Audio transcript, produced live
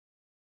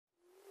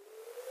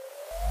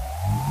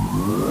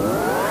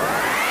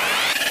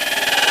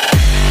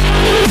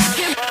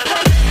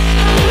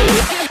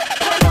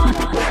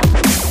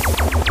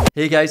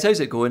Hey guys, how's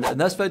it going? In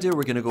this video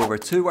we're going to go over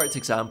two worked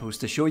examples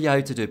to show you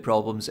how to do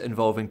problems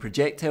involving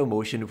projectile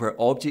motion where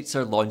objects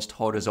are launched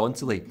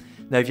horizontally.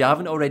 Now if you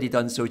haven't already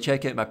done so,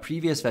 check out my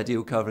previous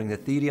video covering the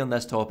theory on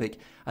this topic,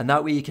 and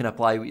that way you can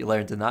apply what you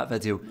learned in that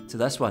video to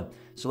this one.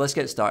 So let's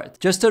get started.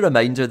 Just a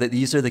reminder that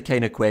these are the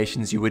kind of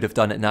questions you would have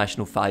done at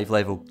National 5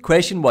 level.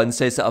 Question 1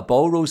 says that a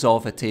ball rolls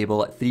off a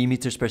table at 3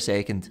 meters per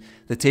second.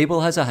 The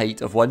table has a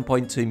height of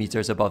 1.2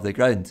 meters above the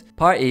ground.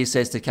 Part A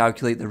says to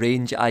calculate the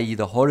range, i.e.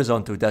 the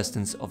horizontal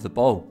distance of the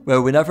ball.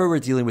 Well, whenever we're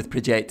dealing with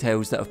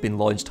projectiles that have been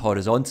launched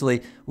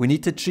horizontally, we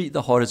need to treat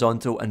the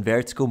horizontal and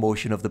vertical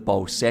motion of the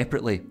ball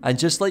separately. And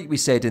just like we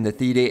said in the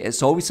theory,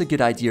 it's always a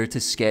good idea to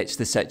sketch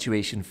the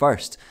situation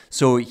first.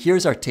 So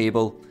here's our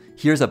table.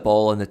 Here's a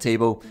ball on the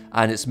table,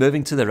 and it's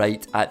moving to the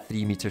right at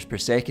 3 meters per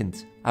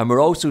second. And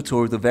we're also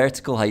told the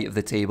vertical height of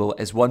the table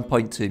is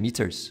 1.2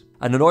 meters.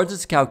 And in order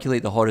to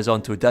calculate the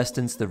horizontal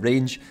distance, the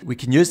range, we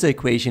can use the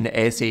equation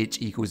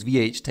SH equals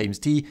VH times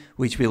T,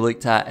 which we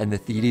looked at in the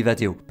theory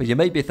video. But you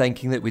might be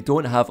thinking that we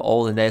don't have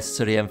all the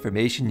necessary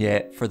information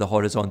yet for the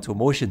horizontal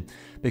motion,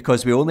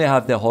 because we only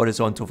have the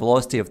horizontal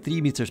velocity of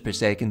 3 meters per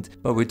second,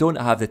 but we don't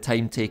have the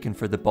time taken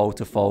for the ball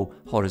to fall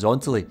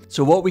horizontally.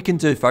 So what we can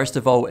do first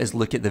of all is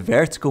look at the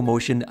vertical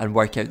motion and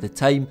work out the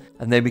time,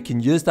 and then we can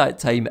use that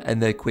time in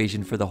the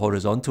equation for the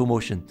horizontal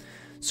motion.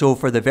 So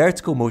for the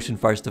vertical motion,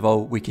 first of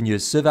all, we can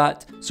use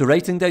SUVAT. So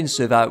writing down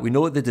SUVAT, we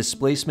know the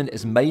displacement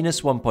is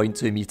minus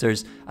 1.2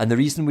 meters, and the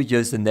reason we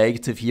use the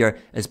negative here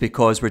is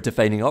because we're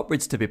defining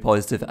upwards to be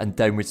positive and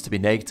downwards to be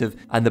negative,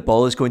 and the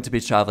ball is going to be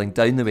travelling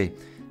down the way.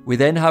 We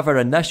then have our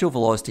initial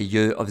velocity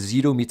u of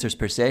 0 meters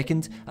per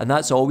second, and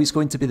that's always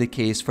going to be the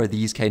case for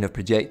these kind of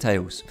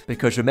projectiles.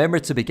 Because remember,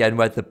 to begin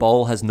with, the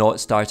ball has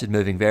not started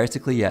moving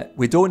vertically yet.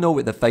 We don't know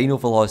what the final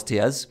velocity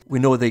is. We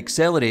know the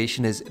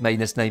acceleration is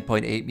minus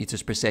 9.8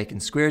 meters per second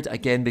squared,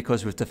 again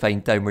because we've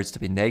defined downwards to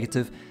be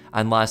negative.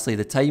 And lastly,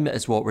 the time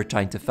is what we're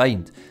trying to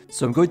find.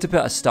 So I'm going to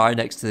put a star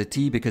next to the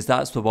t because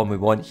that's the one we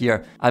want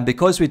here. And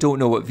because we don't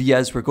know what v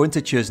is, we're going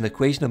to choose an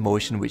equation of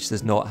motion which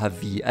does not have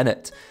v in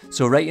it.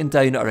 So writing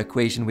down our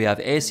equation, we have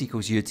s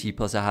equals ut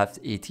plus a half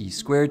at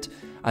squared.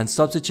 And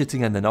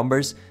substituting in the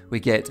numbers, we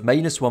get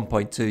minus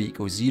 1.2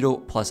 equals 0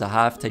 plus a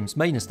half times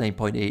minus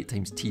 9.8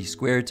 times t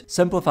squared.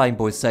 Simplifying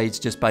both sides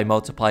just by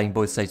multiplying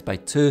both sides by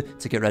 2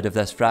 to get rid of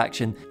this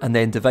fraction, and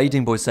then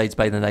dividing both sides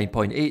by the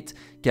 9.8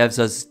 gives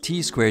us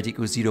t squared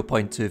equals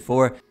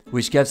 0.24,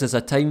 which gives us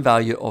a time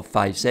value of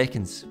 5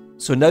 seconds.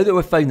 So now that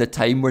we've found the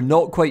time, we're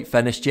not quite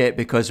finished yet,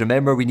 because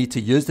remember, we need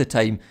to use the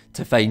time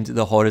to find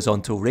the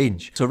horizontal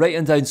range. So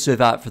writing down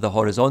SUVAT for the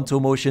horizontal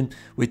motion,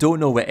 we don't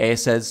know what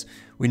s is.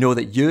 We know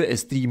that u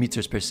is 3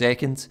 meters per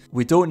second.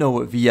 We don't know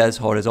what v is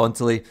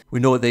horizontally.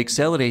 We know the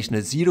acceleration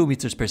is 0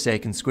 meters per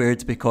second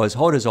squared because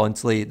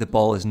horizontally the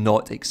ball is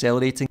not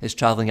accelerating, it's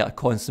travelling at a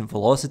constant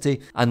velocity.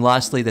 And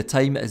lastly, the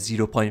time is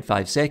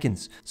 0.5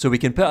 seconds. So we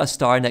can put a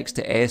star next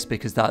to s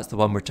because that's the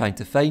one we're trying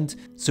to find.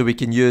 So we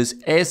can use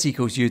s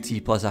equals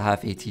ut plus a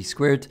half at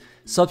squared.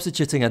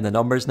 Substituting in the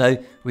numbers now,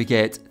 we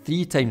get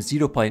 3 times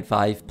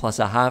 0.5 plus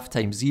a half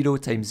times 0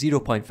 times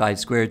 0.5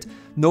 squared.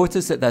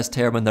 Notice that this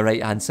term on the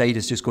right hand side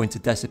is just going to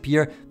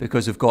disappear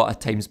because we've got a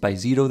times by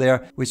 0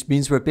 there, which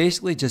means we're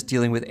basically just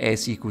dealing with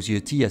s equals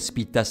ut, a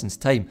speed, distance,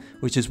 time,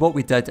 which is what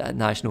we did at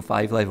National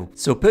 5 level.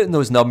 So putting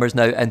those numbers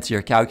now into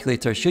your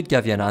calculator should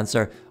give you an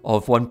answer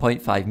of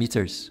 1.5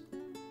 meters.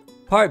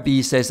 Part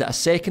B says that a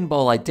second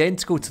ball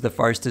identical to the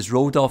first is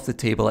rolled off the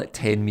table at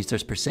 10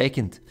 meters per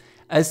second.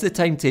 Is the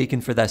time taken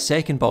for this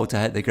second ball to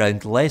hit the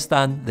ground less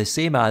than, the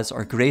same as,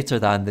 or greater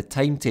than the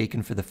time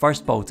taken for the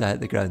first ball to hit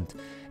the ground?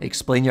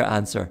 Explain your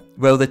answer.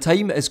 Well, the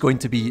time is going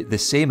to be the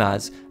same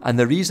as, and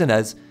the reason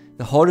is,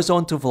 the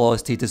horizontal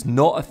velocity does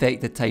not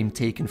affect the time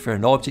taken for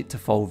an object to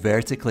fall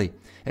vertically.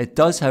 It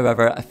does,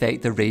 however,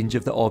 affect the range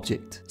of the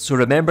object. So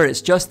remember,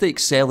 it's just the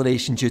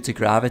acceleration due to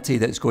gravity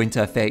that's going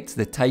to affect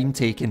the time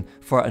taken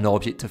for an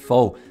object to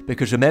fall,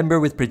 because remember,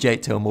 with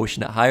projectile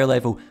motion at higher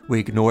level, we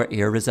ignore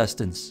air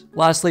resistance.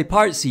 Lastly,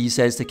 part C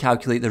says to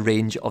calculate the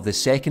range of the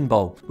second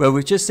ball. Well,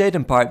 we've just said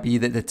in part B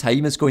that the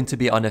time is going to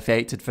be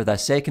unaffected for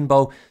this second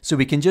ball, so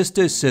we can just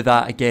do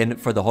SUVAT again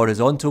for the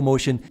horizontal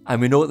motion, and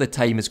we know that the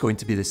time is going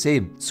to be the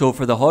same. So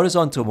for the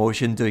horizontal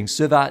motion, doing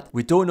SUVAT,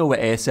 we don't know what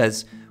s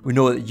is. We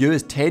know that u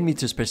is 10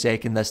 meters per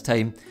second this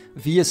time,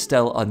 v is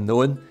still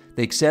unknown,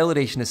 the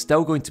acceleration is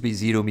still going to be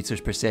 0 meters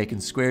per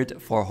second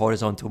squared for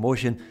horizontal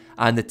motion,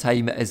 and the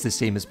time is the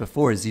same as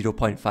before,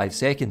 0.5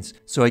 seconds.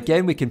 So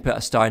again, we can put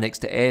a star next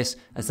to s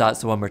as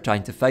that's the one we're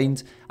trying to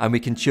find, and we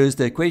can choose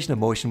the equation of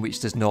motion which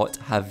does not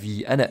have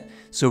v in it.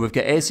 So we've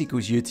got s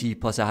equals ut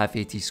plus a half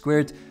at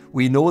squared.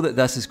 We know that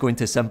this is going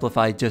to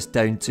simplify just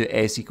down to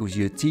s equals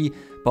ut,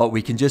 but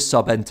we can just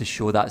sub in to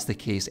show that's the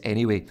case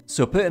anyway.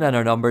 So putting in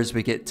our numbers,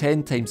 we get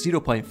 10 times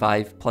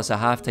 0.5 plus a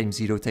half times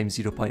 0 times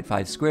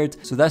 0.5 squared.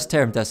 So this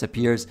term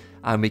disappears,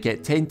 and we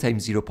get 10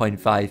 times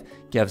 0.5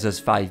 gives us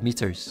 5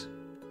 meters.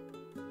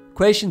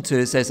 Question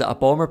 2 says that a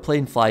bomber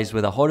plane flies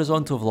with a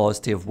horizontal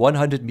velocity of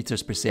 100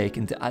 meters per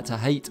second at a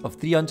height of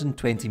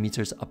 320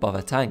 meters above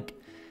a tank.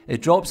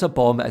 It drops a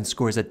bomb and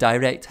scores a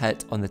direct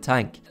hit on the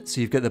tank.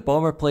 So you've got the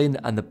bomber plane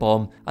and the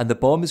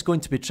bomb is going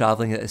to be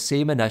travelling at the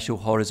same initial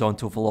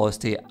horizontal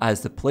velocity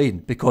as the plane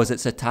because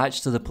it's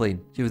attached to the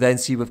plane. You'll then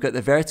see we've got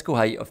the vertical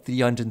height of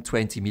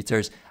 320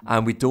 metres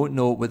and we don't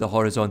know what the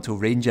horizontal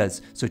range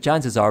is, so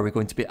chances are we're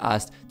going to be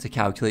asked to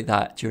calculate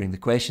that during the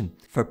question.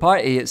 For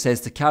part A, it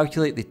says to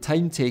calculate the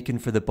time taken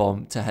for the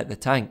bomb to hit the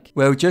tank.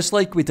 Well, just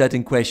like we did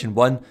in question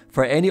 1,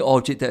 for any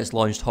object that is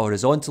launched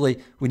horizontally,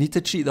 we need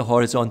to treat the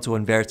horizontal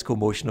and vertical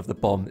motion of the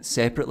bomb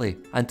separately.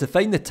 And to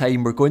find the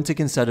time, we're going to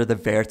consider the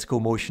vertical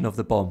motion of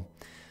the bomb.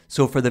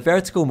 So for the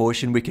vertical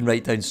motion, we can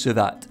write down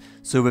SUVAT.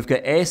 So we've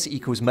got S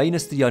equals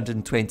minus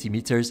 320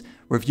 metres.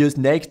 We've used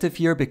negative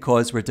here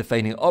because we're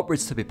defining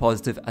upwards to be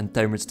positive and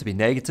downwards to be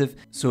negative.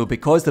 So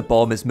because the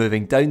bomb is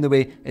moving down the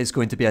way, it's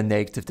going to be a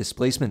negative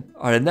displacement.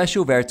 Our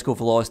initial vertical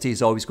velocity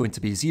is always going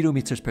to be 0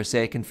 metres per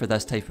second for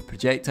this type of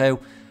projectile.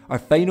 Our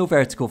final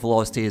vertical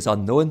velocity is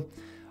unknown.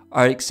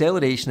 Our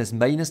acceleration is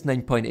minus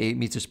 9.8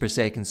 metres per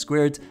second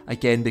squared,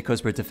 again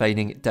because we're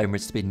defining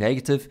downwards to be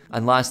negative.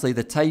 And lastly,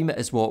 the time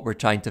is what we're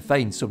trying to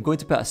find, so I'm going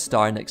to put a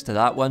star next to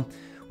that one.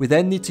 We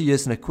then need to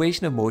use an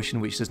equation of motion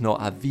which does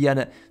not have v in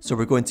it, so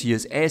we're going to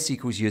use s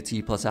equals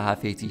ut plus a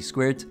half at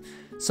squared.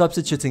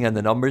 Substituting in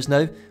the numbers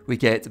now, we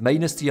get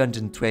minus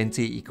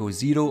 320 equals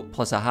 0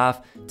 plus a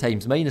half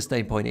times minus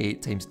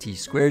 9.8 times t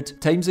squared.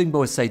 Timesing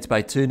both sides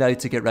by 2 now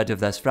to get rid of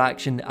this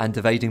fraction, and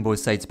dividing both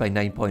sides by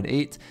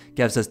 9.8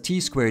 gives us t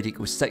squared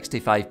equals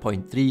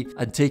 65.3,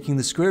 and taking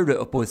the square root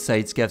of both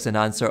sides gives an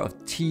answer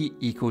of t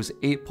equals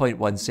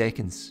 8.1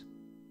 seconds.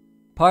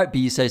 Part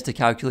B says to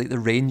calculate the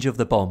range of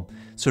the bomb.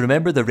 So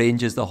remember, the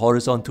range is the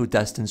horizontal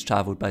distance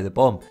travelled by the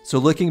bomb. So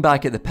looking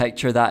back at the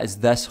picture, that is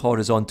this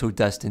horizontal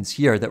distance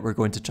here that we're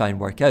going to try and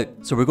work out.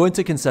 So we're going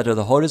to consider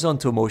the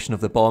horizontal motion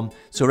of the bomb.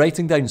 So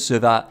writing down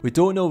SUVAT, we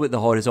don't know what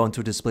the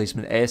horizontal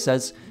displacement S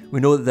is.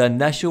 We know that the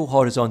initial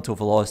horizontal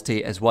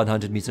velocity is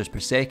 100 metres per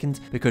second,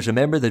 because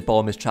remember the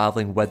bomb is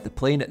travelling with the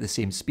plane at the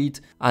same speed,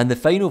 and the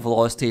final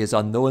velocity is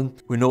unknown.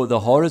 We know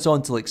the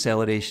horizontal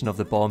acceleration of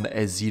the bomb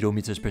is 0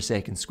 metres per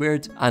second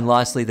squared, and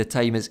lastly the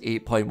time is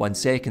 8.1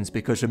 seconds,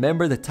 because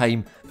remember the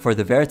time for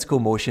the vertical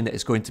motion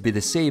is going to be the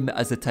same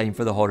as the time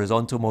for the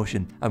horizontal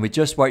motion, and we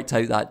just worked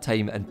out that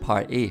time in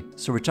part A.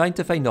 So we're trying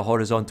to find the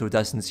horizontal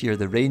distance here,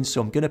 the range,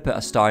 so I'm going to put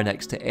a star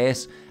next to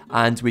S,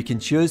 and we can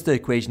choose the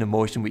equation of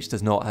motion which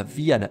does not have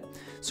v in it.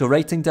 So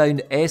writing down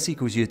s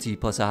equals ut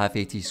plus a half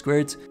at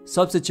squared,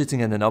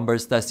 substituting in the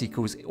numbers, this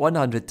equals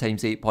 100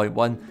 times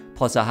 8.1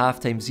 plus a half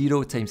times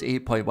 0 times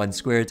 8.1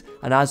 squared,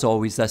 and as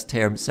always this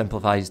term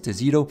simplifies to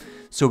 0,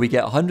 so we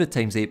get 100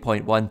 times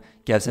 8.1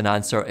 gives an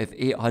answer of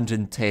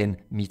 810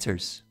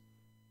 metres.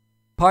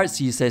 Part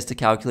C says to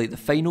calculate the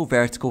final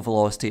vertical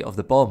velocity of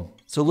the bomb.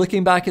 So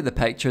looking back at the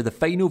picture, the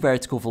final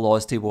vertical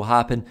velocity will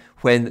happen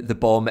when the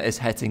bomb is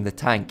hitting the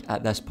tank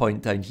at this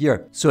point down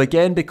here. So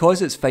again,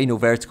 because it's final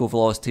vertical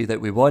velocity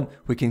that we want,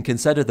 we can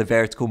consider the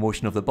vertical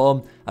motion of the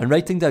bomb, and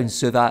writing down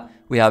SUVAT,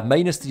 we have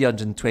minus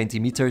 320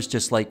 metres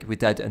just like we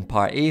did in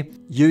part A,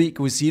 u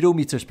equals 0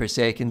 metres per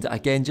second,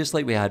 again just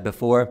like we had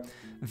before,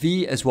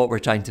 v is what we're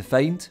trying to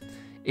find,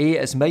 A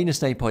is minus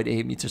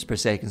 9.8 metres per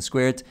second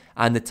squared,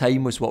 and the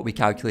time was what we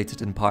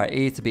calculated in part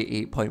A to be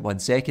 8.1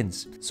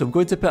 seconds. So I'm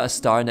going to put a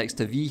star next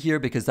to V here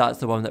because that's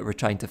the one that we're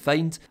trying to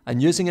find,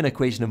 and using an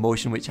equation of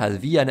motion which has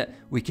V in it,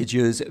 we could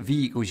use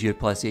V equals U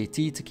plus AT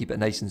to keep it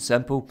nice and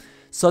simple.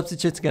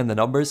 Substituting in the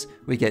numbers,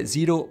 we get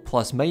 0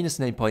 plus minus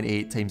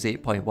 9.8 times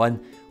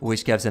 8.1,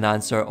 which gives an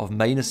answer of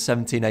minus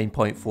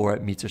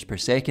 79.4 metres per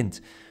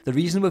second. The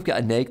reason we've got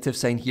a negative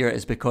sign here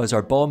is because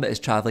our bomb is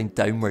travelling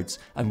downwards,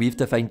 and we've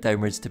defined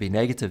downwards to be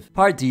negative.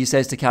 Part D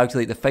says to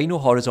calculate the final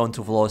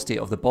horizontal velocity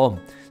of the bomb.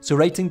 So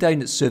writing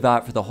down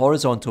SUVAT for the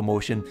horizontal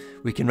motion,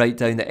 we can write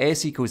down that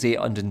S equals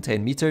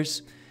 810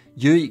 metres,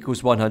 U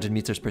equals 100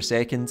 metres per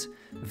second,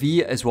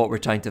 V is what we're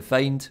trying to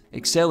find,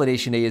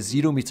 acceleration A is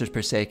 0 metres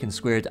per second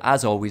squared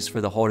as always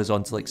for the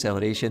horizontal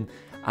acceleration,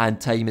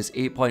 and time is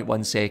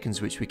 8.1 seconds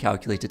which we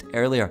calculated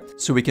earlier.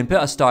 So we can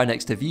put a star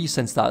next to V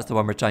since that's the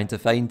one we're trying to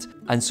find,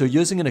 and so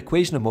using an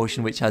equation of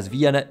motion which has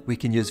V in it, we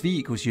can use V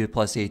equals U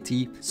plus AT.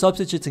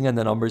 Substituting in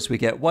the numbers, we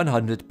get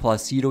 100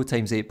 plus 0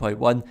 times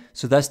 8.1,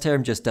 so this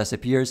term just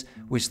disappears,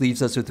 which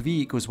leaves us with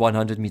V equals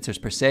 100 metres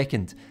per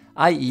second,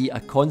 i.e. a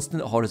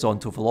constant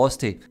horizontal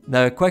velocity.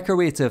 Now a quicker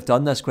way to have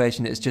done this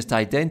question is just to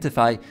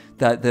identify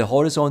that the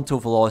horizontal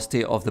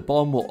velocity of the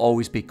bomb will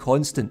always be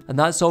constant, and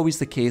that's always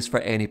the case for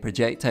any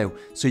projectile,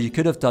 so you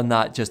could have done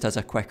that just as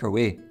a quicker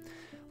way.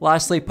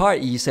 Lastly,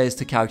 part E says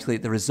to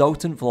calculate the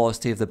resultant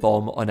velocity of the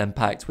bomb on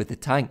impact with the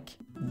tank.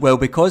 Well,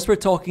 because we're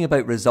talking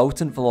about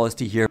resultant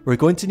velocity here, we're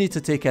going to need to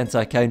take into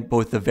account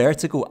both the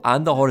vertical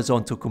and the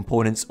horizontal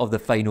components of the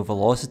final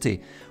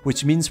velocity,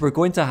 which means we're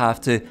going to have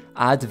to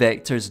add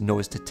vectors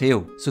nose to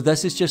tail. So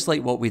this is just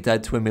like what we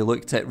did when we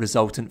looked at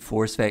resultant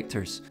force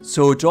vectors.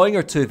 So drawing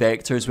our two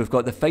vectors, we've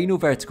got the final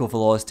vertical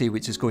velocity,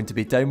 which is going to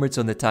be downwards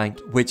on the tank,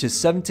 which is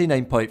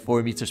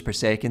 79.4 metres per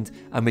second,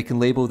 and we can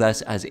label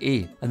this as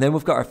A. And then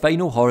we've got our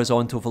final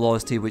horizontal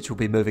velocity, which will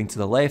be moving to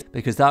the left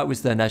because that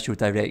was the initial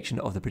direction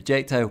of the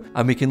projectile,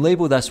 and we can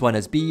label this one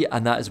as B,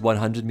 and that is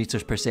 100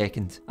 meters per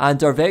second.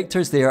 And our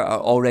vectors there are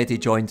already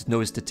joined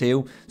nose to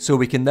tail, so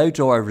we can now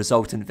draw our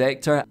resultant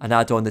vector and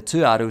add on the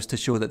 2 arrows to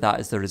show that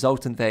that is the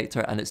resultant vector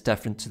and it's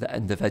different to the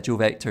individual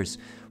vectors.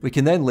 We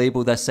can then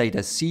label this side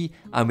as C,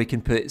 and we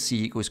can put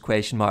C equals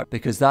question mark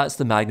because that's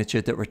the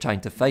magnitude that we're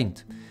trying to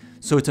find.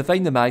 So to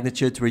find the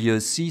magnitude, we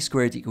use c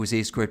squared equals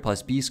a squared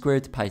plus b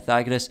squared,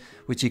 Pythagoras,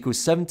 which equals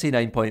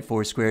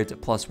 79.4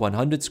 squared plus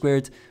 100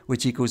 squared,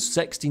 which equals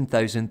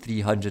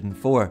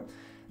 16,304.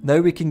 Now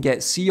we can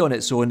get c on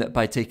its own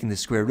by taking the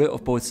square root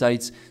of both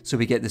sides, so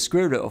we get the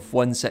square root of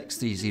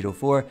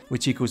 16304,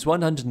 which equals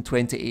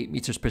 128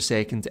 meters per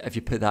second if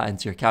you put that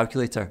into your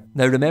calculator.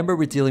 Now remember,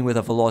 we're dealing with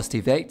a velocity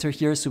vector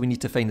here, so we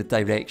need to find the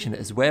direction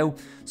as well.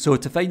 So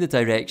to find the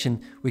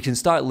direction, we can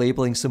start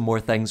labeling some more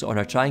things on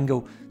our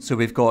triangle. So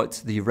we've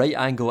got the right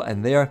angle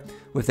in there.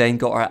 We've then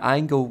got our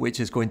angle, which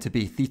is going to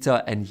be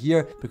theta in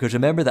here, because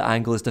remember the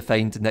angle is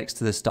defined next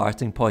to the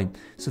starting point.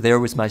 So there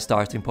was my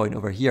starting point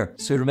over here.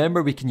 So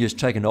remember, we can use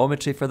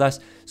trigonometry for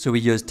this. So we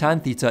use tan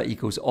theta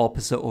equals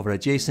opposite over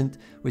adjacent,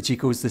 which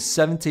equals the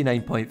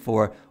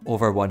 79.4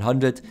 over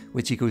 100,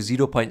 which equals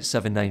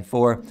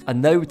 0.794.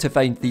 And now to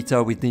find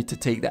theta, we'd need to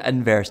take the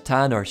inverse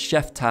tan or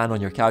shift tan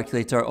on your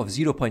calculator of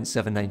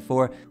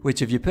 0.794,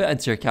 which if you put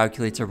into your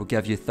calculator will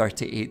give you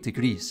 38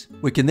 degrees.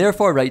 We can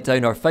therefore write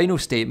down our final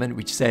statement,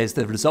 which says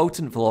the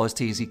resultant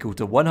velocity is equal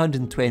to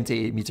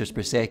 128 meters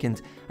per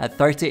second at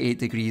 38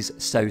 degrees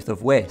south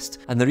of west.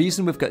 And the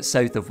reason we've got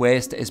south of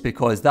west is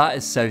because that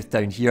is south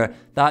down here,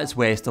 that is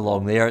west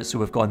along there, so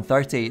we've gone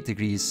 38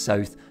 degrees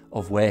south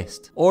of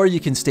west. Or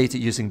you can state it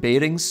using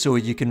bearings, so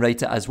you can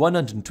write it as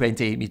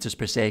 128 meters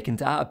per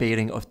second at a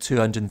bearing of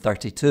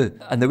 232.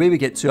 And the way we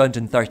get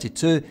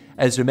 232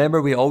 is,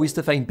 remember, we always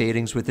define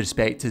bearings with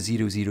respect to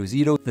 0, 0,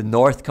 0, the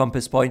north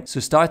compass point. So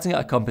starting at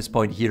a compass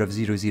point here of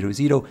 0, 0,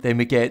 0, then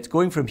we get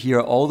going from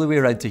here all the way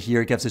around to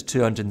here gives us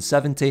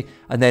 270,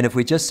 and then if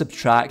we just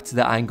subtract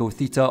the angle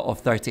theta of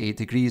 38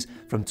 degrees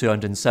from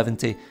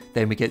 270,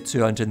 then we get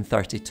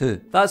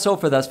 232. That's all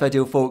for this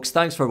video, folks.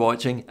 Thanks for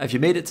watching. If you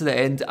made it to the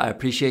end, I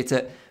appreciate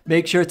it.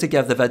 Make sure to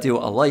give the video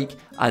a like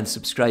and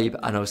subscribe,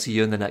 and I'll see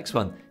you in the next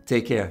one.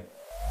 Take care.